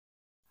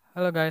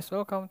Hello guys,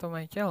 welcome to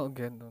my channel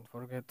again. Don't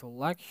forget to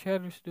like, share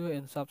this video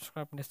and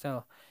subscribe this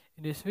channel.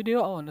 In this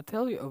video, I want to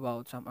tell you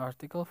about some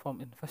article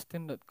from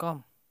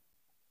investing.com.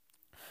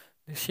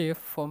 The shift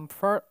from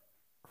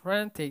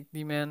frantic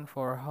demand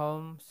for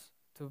homes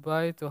to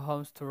buy to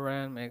homes to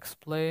rent may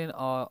explain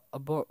a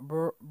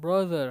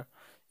broader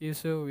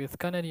issue with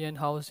Canadian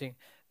housing,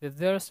 that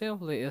there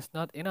simply is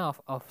not enough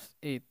of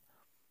it,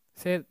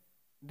 said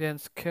Dan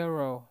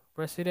Scarrow,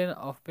 president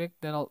of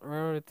McDonald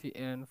Rarity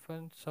and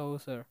Fund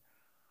Saucer.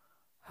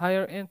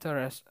 Higher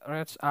interest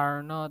rates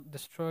are not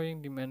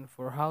destroying demand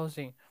for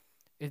housing,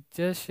 it's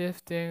just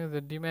shifting the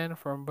demand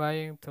from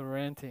buying to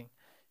renting,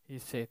 he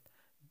said.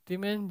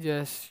 Demand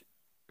just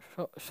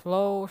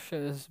slow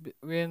shifts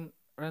between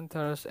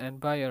renters and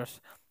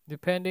buyers,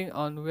 depending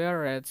on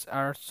where rates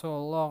are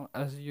so long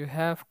as you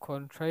have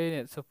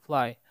constrained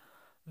supply.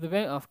 The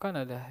Bank of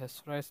Canada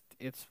has raised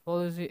its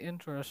policy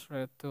interest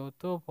rate to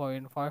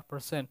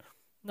 2.5%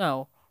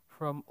 now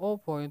from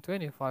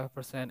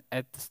 0.25%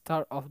 at the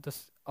start of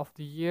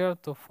the year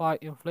to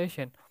fight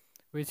inflation,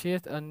 which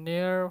is a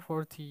near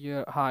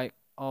 40-year high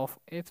of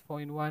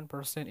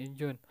 8.1% in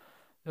June.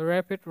 The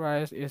rapid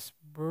rise is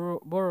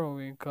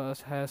borrowing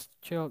costs has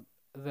chilled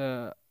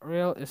the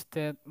real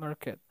estate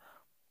market,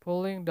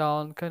 pulling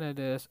down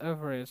Canada's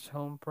average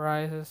home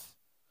prices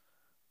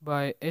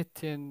by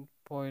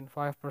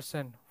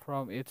 18.5%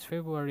 from its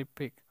February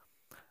peak,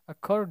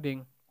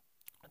 according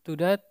to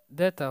that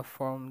data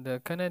from the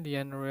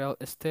Canadian Real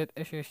Estate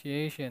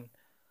Association.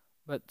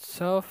 But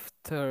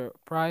softer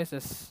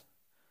prices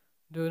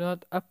do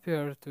not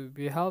appear to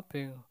be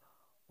helping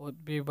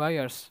would-be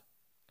buyers,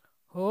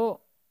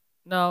 who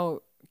now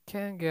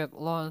can get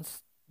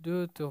loans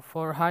due to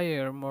for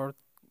higher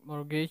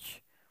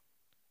mortgage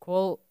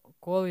qual-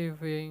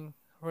 qualifying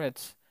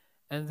rates,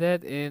 and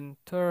that in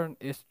turn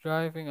is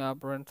driving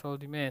up rental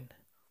demand.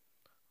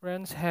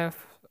 Rents have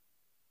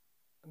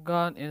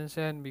gone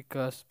insane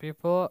because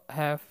people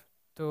have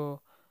to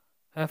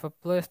have a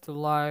place to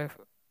live,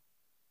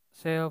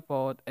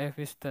 sailboat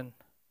efficient.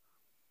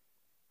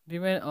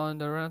 Demand on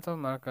the rental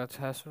market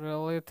has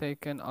really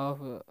taken off.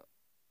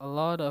 A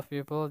lot of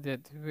people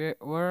that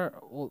were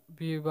would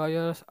be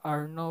buyers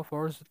are now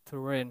forced to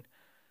rent.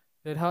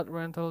 That hot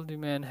rental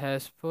demand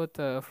has put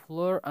a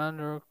floor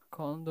under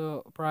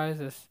condo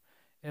prices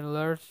in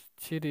large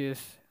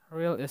cities,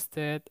 real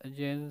estate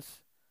agents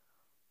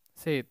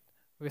said,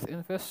 with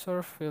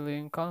investors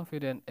feeling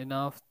confident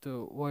enough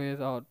to wait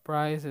out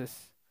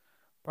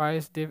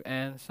price dip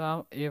and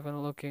some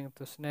even looking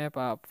to snap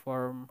up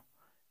from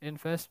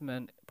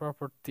investment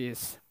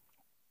properties.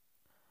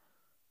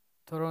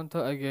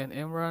 Toronto again,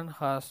 Imran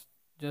has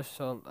just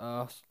sold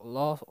a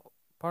lost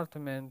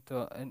apartment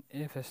to an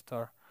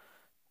investor.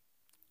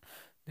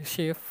 The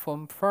shift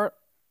from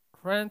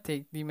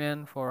frantic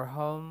demand for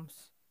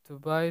homes to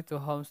buy to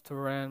homes to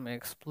rent may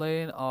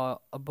explain a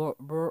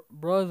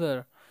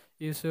broader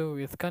issue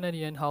with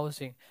Canadian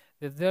housing,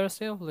 that there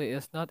simply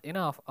is not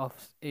enough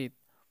of it,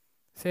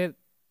 said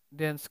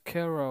Dan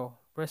Scarrow,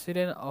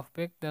 president of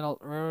McDonald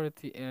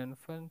Rarity and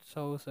Fund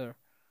Saucer.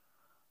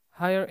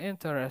 Higher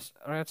interest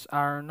rates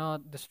are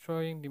not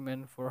destroying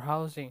demand for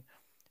housing,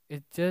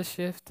 it's just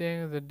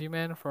shifting the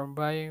demand from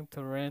buying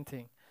to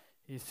renting,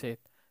 he said.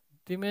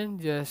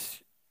 Demand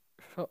just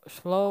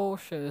slow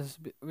shifts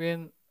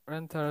between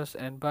renters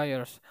and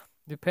buyers,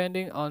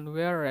 depending on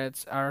where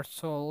rates are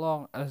so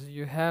long as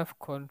you have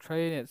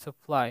constrained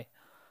supply.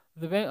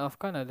 The Bank of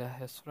Canada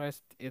has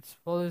raised its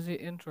policy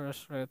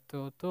interest rate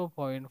to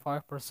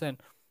 2.5%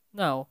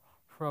 now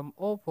from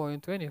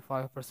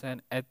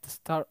 0.25% at the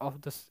start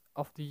of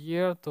the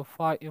year to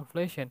fight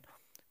inflation,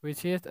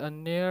 which is a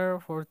near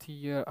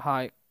 40-year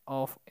high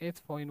of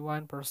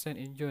 8.1%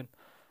 in June.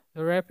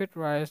 The rapid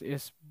rise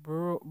is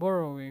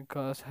borrowing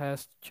costs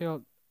has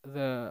chilled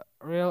the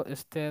real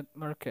estate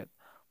market,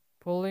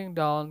 pulling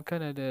down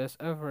Canada's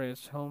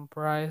average home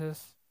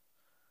prices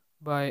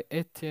by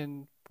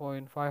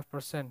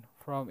 18.5%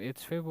 from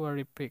its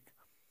February peak,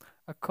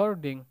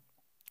 according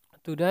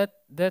to that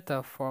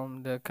data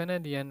from the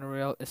Canadian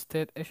Real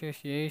Estate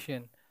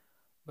Association.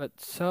 But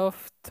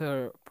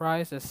softer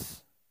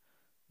prices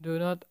do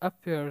not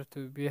appear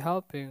to be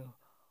helping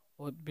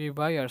would-be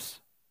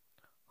buyers,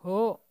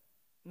 who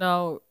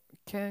now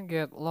can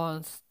get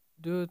loans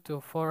due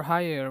to for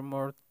higher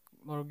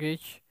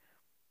mortgage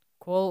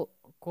qual-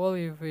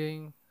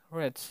 qualifying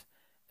rates,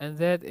 and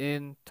that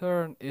in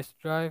turn is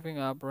driving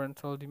up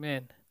rental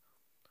demand.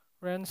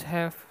 Rents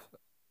have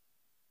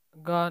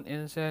gone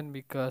insane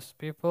because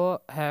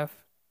people have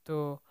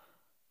to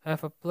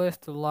have a place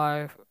to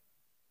live,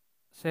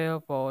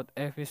 sailboat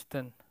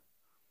efficient.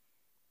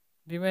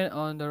 Demand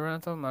on the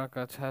rental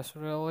market has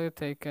really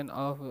taken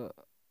off.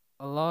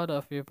 A lot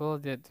of people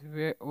that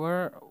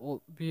were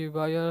would be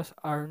buyers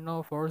are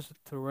now forced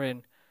to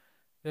rent.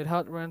 That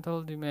hot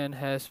rental demand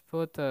has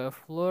put a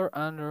floor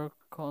under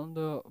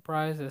condo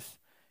prices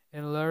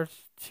in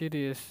large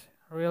cities,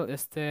 real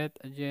estate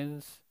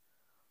agents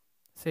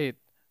said,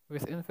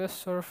 with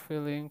investors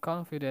feeling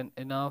confident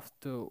enough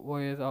to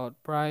wait out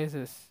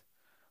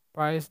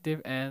price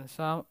dip, and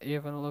some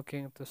even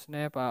looking to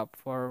snap up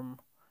for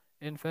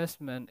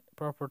investment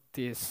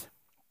properties.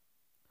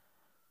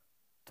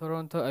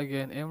 Toronto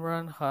again.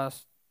 Imran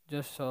has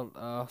just sold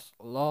a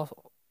lost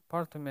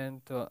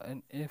apartment to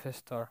an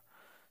investor.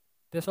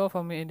 That's all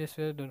for me in this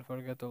video. Don't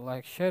forget to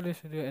like, share this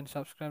video, and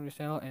subscribe this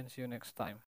channel. And see you next time.